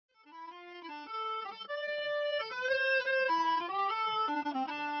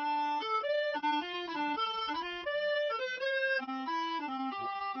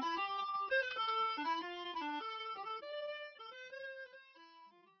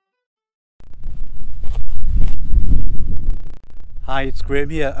Hi, it's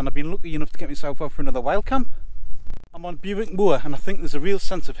Graham here, and I've been lucky enough to get myself out for another wild camp. I'm on Buick Moor, and I think there's a real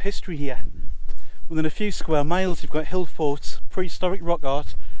sense of history here. Within a few square miles you've got Hillfort's prehistoric rock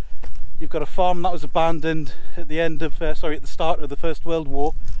art. You've got a farm that was abandoned at the end of, at the start of the First World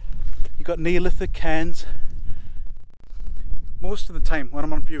War. You've got Neolithic cairns. Most of the time when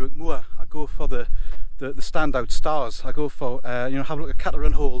I'm on Buick Moor, I go for the standout stars. I go for, have a look at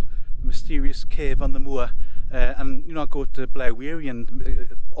Cairn Hole, the mysterious cave on the moor. And I go to Blawearie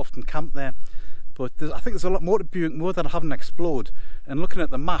and often camp there. But I think there's a lot more to Buick Moor that I haven't explored. And looking at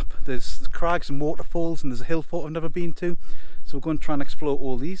the map, there's crags and waterfalls, and there's a Hillfort I've never been to. So we're going to try and explore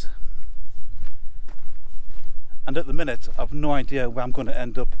all these. And at the minute, I've no idea where I'm going to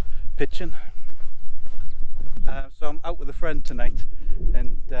end up pitching. So I'm out with a friend tonight,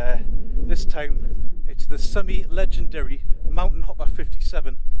 and this time it's the semi-legendary Mountain Hopper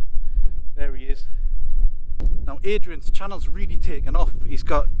 57. There he is. Now Adrian's channel's really taken off. He's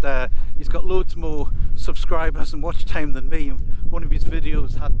got loads more subscribers and watch time than me. One of his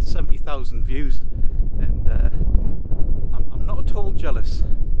videos had 70,000 views, and I'm not at all jealous.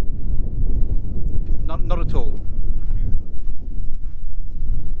 Not at all.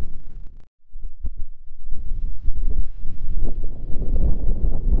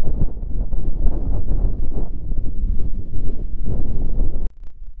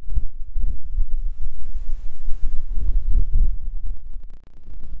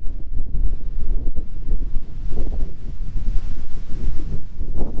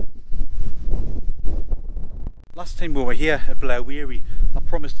 Last time we were here at Blawearie, I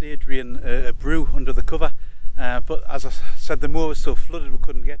promised Adrian a brew under the cover, but as I said, the moor was so flooded we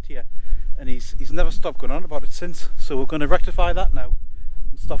couldn't get here, and he's never stopped going on about it since. So we're going to rectify that now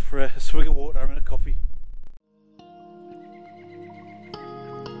and stop for a swig of water and a coffee.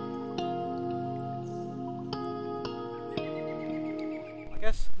 I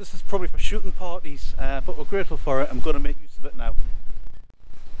guess this is probably for shooting parties, but we're grateful for it. I'm going to make use of it now.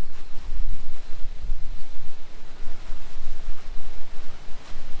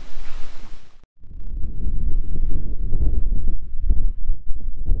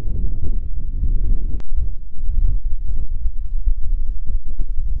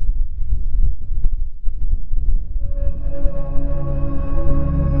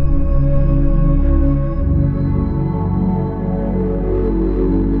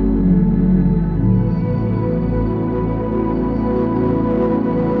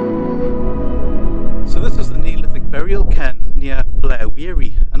 Burial cairn near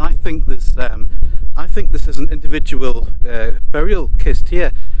Blawearie, and I think this is an individual burial kist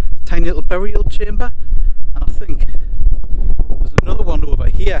here, a tiny little burial chamber, and I think there's another one over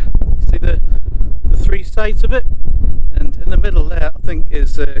here. See the three sides of it, and in the middle there I think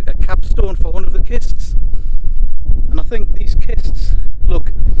is a capstone for one of the kists. And I think these kists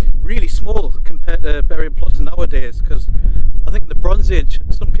look really small compared to burial plots nowadays, because I think in the Bronze Age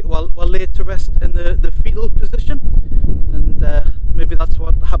some people were laid to rest in the fetal position, and maybe that's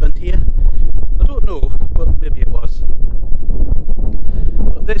what happened here. I don't know, but maybe it was.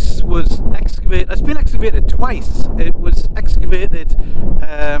 But this was excavated, it's been excavated twice. It was excavated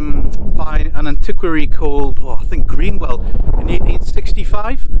by an antiquary called, I think Greenwell, in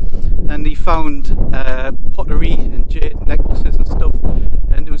 1865, and he found pottery and jade necklaces and stuff,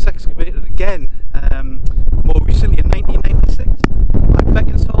 and it was excavated again more recently in 1996 by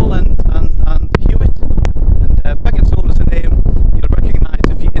Beckinsale and Hewitt. And Beckinsale is a name you'll recognise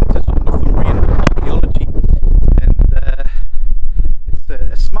if you're into sort of Northumbrian archaeology, and it's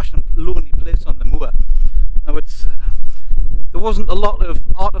a smashing lonely place on the moor. Now there wasn't a lot of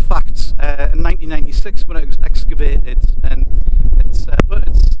artefacts in 1996 when it was excavated, and but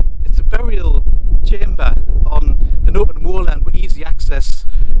it's a burial chamber on an open moorland with easy access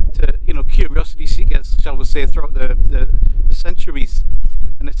to curiosity seekers, shall we say, throughout the centuries.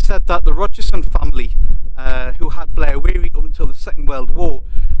 And it's said that the Rogerson family, who had Blawearie up until the Second World War,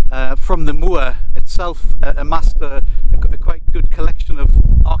 from the moor itself amassed a quite good collection of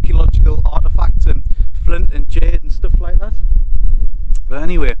archaeological artefacts and flint and jade and stuff like that. But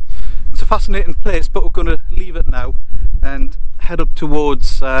anyway, it's a fascinating place, but we're going to leave it now and head up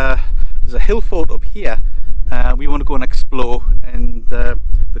towards, there's a Hillfort up here. We want to go and explore, and the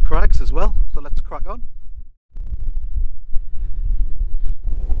crags as well, so let's crack on.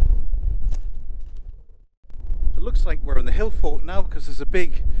 It looks like we're in the Hillfort now, because there's a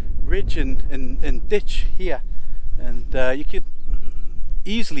big ridge and ditch here, and you could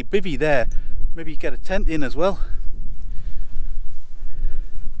easily bivvy there, maybe get a tent in as well.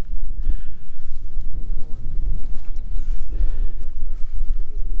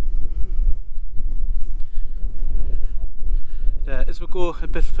 go a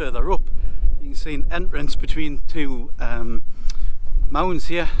bit further up, you can see an entrance between two mounds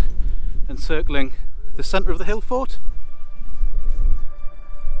here encircling the centre of the Hillfort.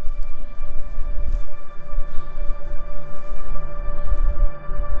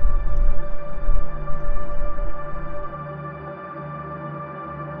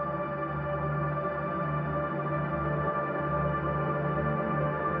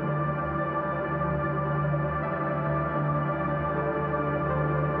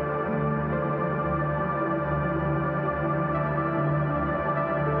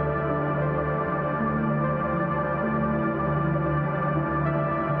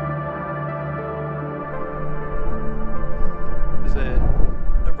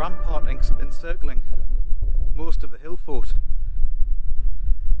 A rampart encircling most of the Hillfort.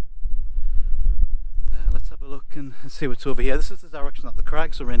 Let's have a look and see what's over here. This is the direction that the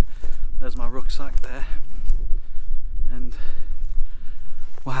crags are in. There's my rucksack there, and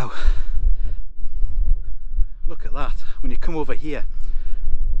wow, look at that. When you come over here,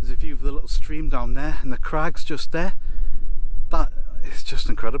 there's a view of the little stream down there and the crags just there. That is just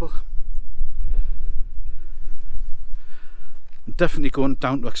incredible. I'm definitely going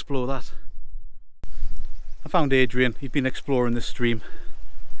down to explore that. I found Adrian, he'd been exploring this stream,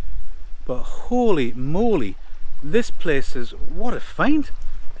 but holy moly, this place is, what a find.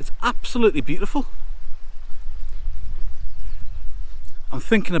 It's absolutely beautiful. I'm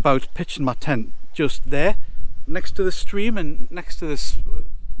thinking about pitching my tent just there next to the stream and next to this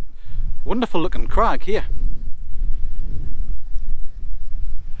wonderful looking crag here.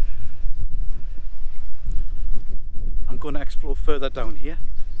 I'm going to explore further down here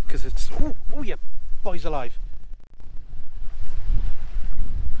because it's, oh yeah, boy's alive.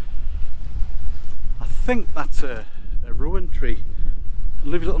 I think that's a rowan tree, a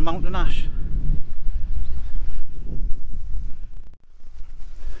lovely little mountain ash.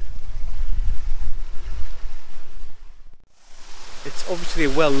 It's obviously a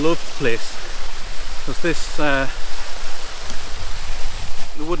well-loved place because this, the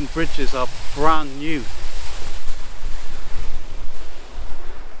wooden bridges are brand new.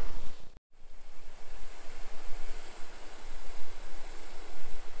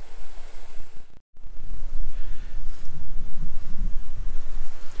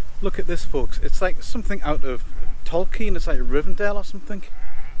 Look at this, folks, it's like something out of Tolkien. It's like Rivendell or something.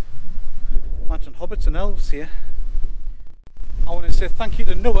 Imagine hobbits and elves here. I want to say thank you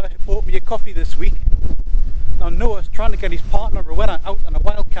to Noah who bought me a coffee this week. Now Noah's trying to get his partner Rowena out on a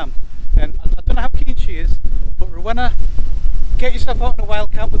wild camp, and I don't know how keen she is, but Rowena, get yourself out on a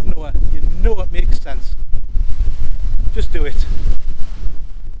wild camp with Noah. You know it makes sense. Just do it.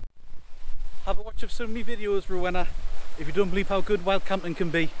 Have a watch of some of my videos, Rowena, if you don't believe how good wild camping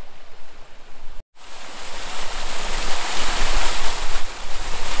can be.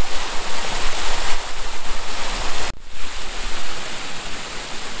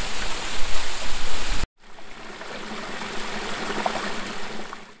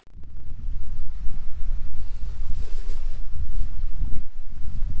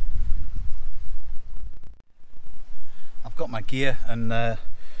 I've got my gear and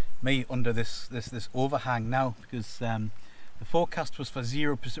me under this overhang now because the forecast was for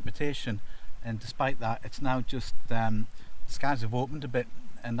 0 precipitation, and despite that it's now just the skies have opened a bit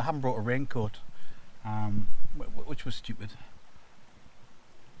and I haven't brought a raincoat, which was stupid.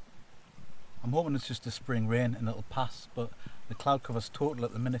 I'm hoping it's just a spring rain and it'll pass, but the cloud cover's total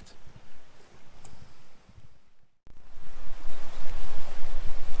at the minute.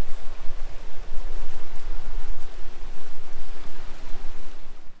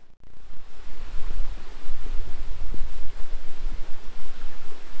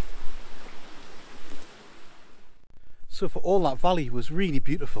 So for all that valley was really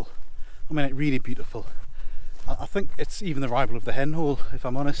beautiful. I mean, really beautiful. I think it's even the rival of the hen hole, if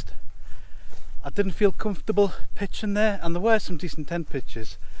I'm honest. I didn't feel comfortable pitching there, and there were some decent tent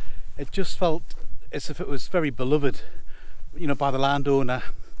pitches. It just felt as if it was very beloved, you know, by the landowner.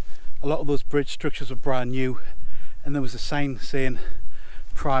 A lot of those bridge structures were brand new, and there was a sign saying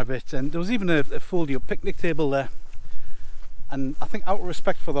private, and there was even a folding up picnic table there. And I think out of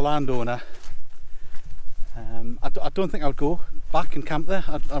respect for the landowner, I don't think I would go back and camp there.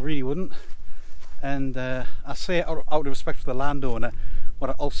 I really wouldn't. And I say out of respect for the landowner, what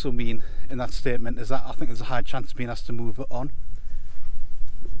I also mean in that statement is that I think there's a high chance of being asked to move it on.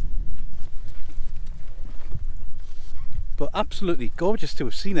 But absolutely gorgeous to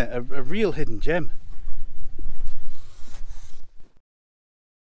have seen it, a real hidden gem.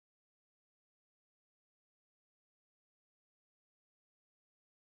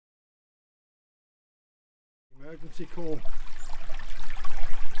 Emergency call.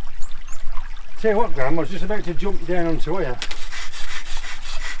 Tell you what, Graham, I was just about to jump down onto here.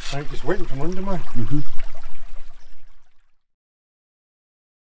 I just went from under me.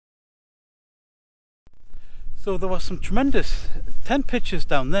 So there was some tremendous tent pitches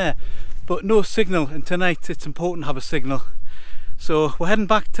down there, but no signal, and tonight it's important to have a signal. So we're heading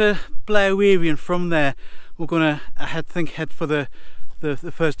back to Blawearie, and from there we're going to head for the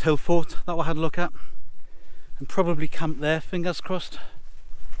first Hillfort that we had a look at, and probably camp there, fingers crossed.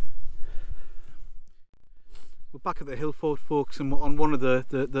 We're back at the Hillfort, folks, and we're on one of the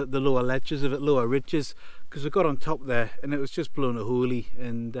lower ledges of it, lower ridges, because we got on top there and it was just blown a holy,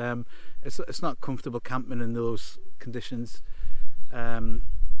 and it's not comfortable camping in those conditions.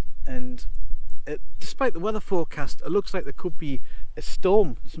 Despite the weather forecast, it looks like there could be a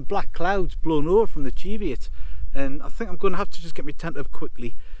storm, some black clouds blown over from the Cheviot, and I think I'm going to have to just get my tent up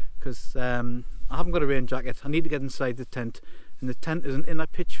quickly, because I haven't got a rain jacket. I need to get inside the tent, and the tent is an inner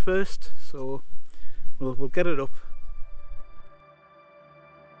pitch first, so we'll get it up.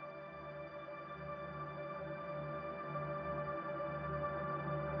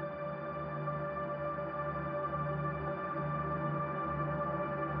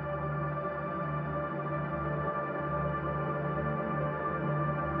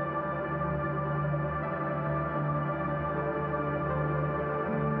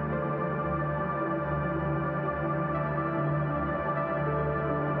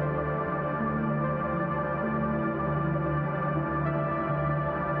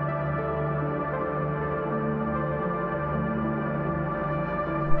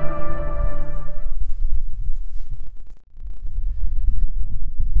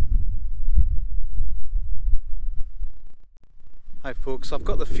 Hi folks, I've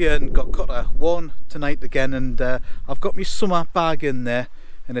got the fjern gokotta worn tonight again, and I've got my summer bag in there,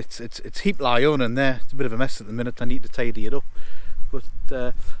 and it's heap lie on in there. It's a bit of a mess at the minute. I need to tidy it up.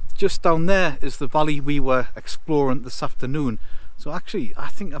 But just down there is the valley we were exploring this afternoon. So actually I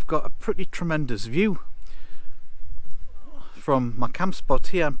think I've got a pretty tremendous view from my camp spot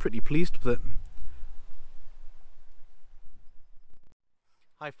here. I'm pretty pleased with it.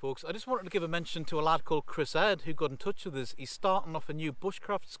 Hi folks, I just wanted to give a mention to a lad called Chris Ed who got in touch with us. He's starting off a new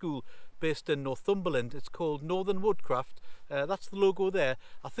bushcraft school based in Northumberland. It's called Northern Woodcraft. That's the logo there.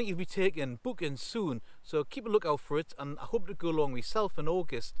 I think he'll be taking bookings soon, so keep a lookout for it, and I hope to go along myself in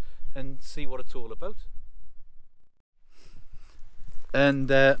August and see what it's all about.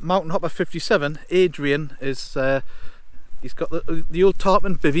 And Mountain Hopper 57, Adrian, is he's got the old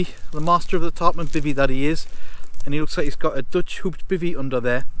tarpman bivvy, the master of the tarpman bivvy that he is. And he looks like he's got a Dutch hooped bivvy under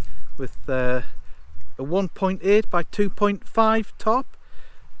there with a 1.8 by 2.5 tarp.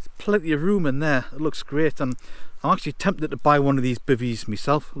 There's plenty of room in there. It looks great, and I'm actually tempted to buy one of these bivvies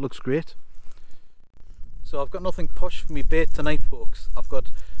myself. It looks great. So I've got nothing posh for me bait tonight, folks. I've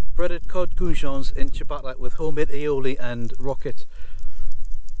got breaded cod goujons in ciabatta with homemade aioli and rocket.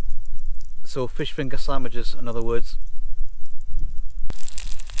 So fish finger sandwiches, in other words.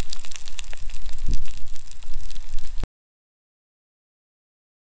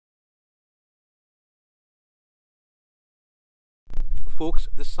 Folks,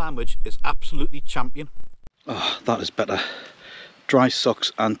 this sandwich is absolutely champion. Oh, that is better. Dry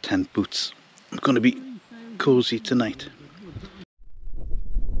socks and tent boots. I'm going to be cosy tonight.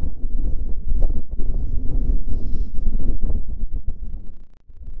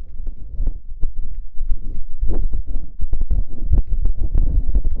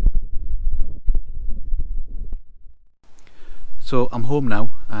 So I'm home now.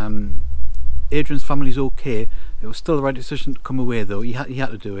 Adrian's family's okay. It was still the right decision to come away though. He had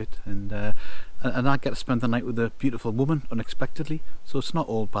to do it, and I get to spend the night with a beautiful woman unexpectedly, so it's not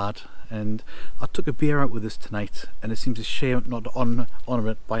all bad. And I took a beer out with us tonight, and it seems a shame not to honour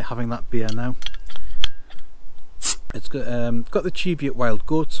it by having that beer now. It's got the Cheviot wild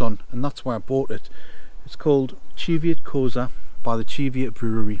goats on, and that's why I bought it. It's called Cheviot Koza by the Cheviot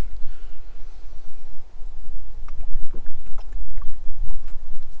Brewery.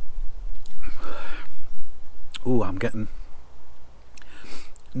 Oh, I'm getting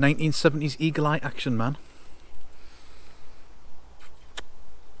 1970s eagle eye action, man.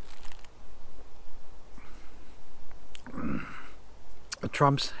 A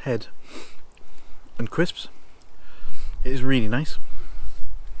tramp's head and crisps. It is really nice.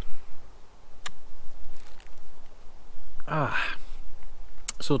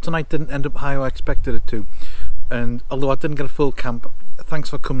 So tonight didn't end up how I expected it to, and although I didn't get a full camp, thanks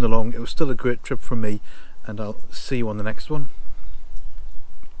for coming along. It was still a great trip for me, and I'll see you on the next one.